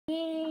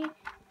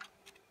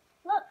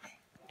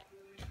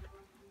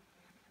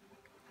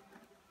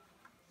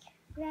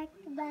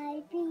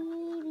Rock-a-bye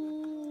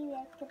baby,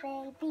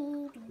 rock-a-bye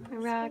baby.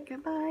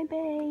 Rock-a-bye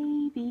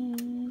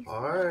baby.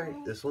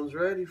 Alright, this one's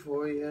ready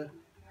for you.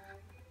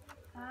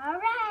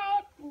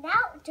 Alright, now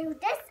do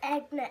this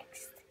egg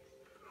next.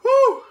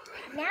 Woo!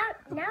 Now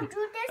do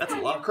this. That's a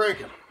lot of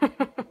cranking.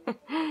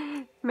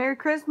 Merry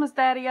Christmas,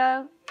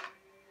 Daddy-O.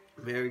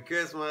 Merry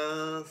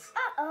Christmas.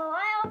 Uh-oh,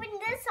 I opened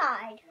this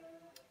side.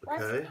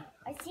 Okay.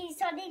 I see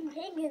something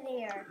pink in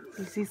there.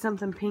 You see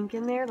something pink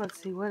in there? Let's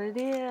see what it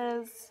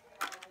is.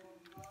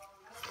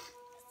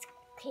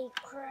 Pink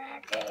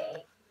cracking.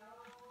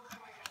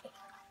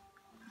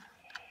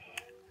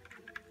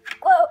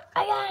 Whoa,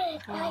 I got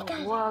it. I got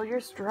it. Whoa, you're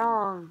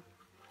strong.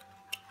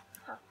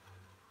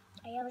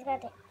 I almost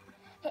got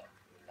it.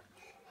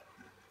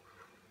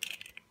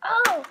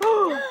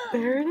 Oh!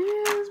 There it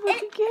is.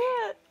 What'd you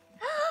get?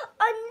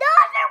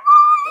 Another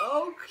one!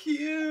 Oh,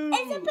 cute.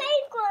 It's a pink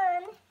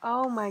one.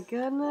 Oh my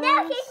goodness.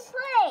 Now he can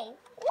play.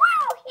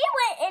 Wow, he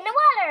went in the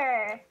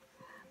water.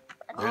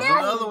 There's Now,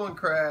 another one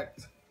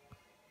cracked.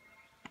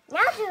 now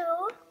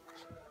do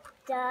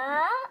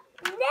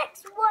the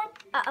next one.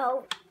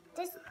 Uh-oh.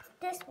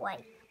 This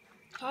one.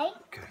 Okay?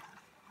 Okay.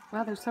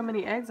 Wow, there's so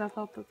many eggs. I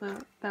thought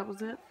that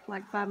was it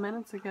like 5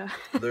 minutes ago.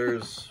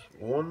 There's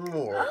one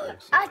more.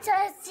 I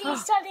see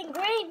something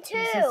green too.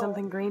 You see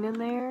something green in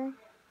there?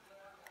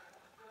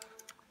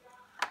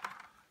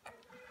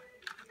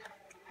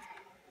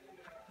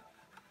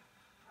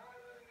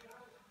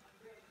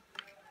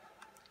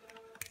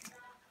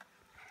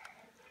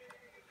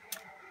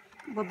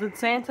 Well, did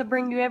Santa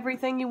bring you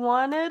everything you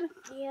wanted?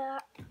 Yeah.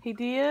 He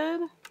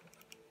did?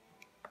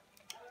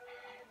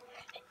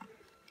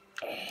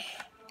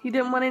 You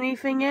didn't want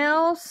anything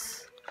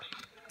else?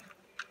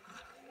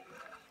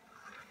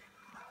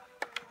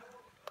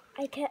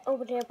 I can't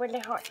open it with the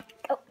heart.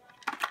 Oh.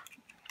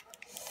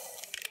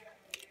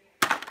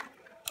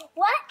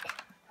 What?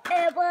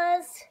 It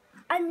was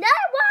another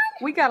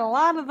one? We got a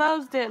lot of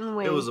those, didn't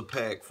we? It was a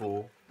pack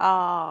full.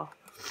 Oh.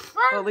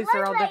 Well, at least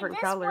they're all like Yeah. different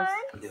colors.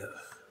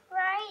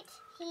 Right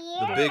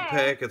here. The big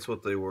packets,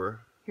 what they were.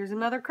 Here's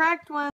another cracked one.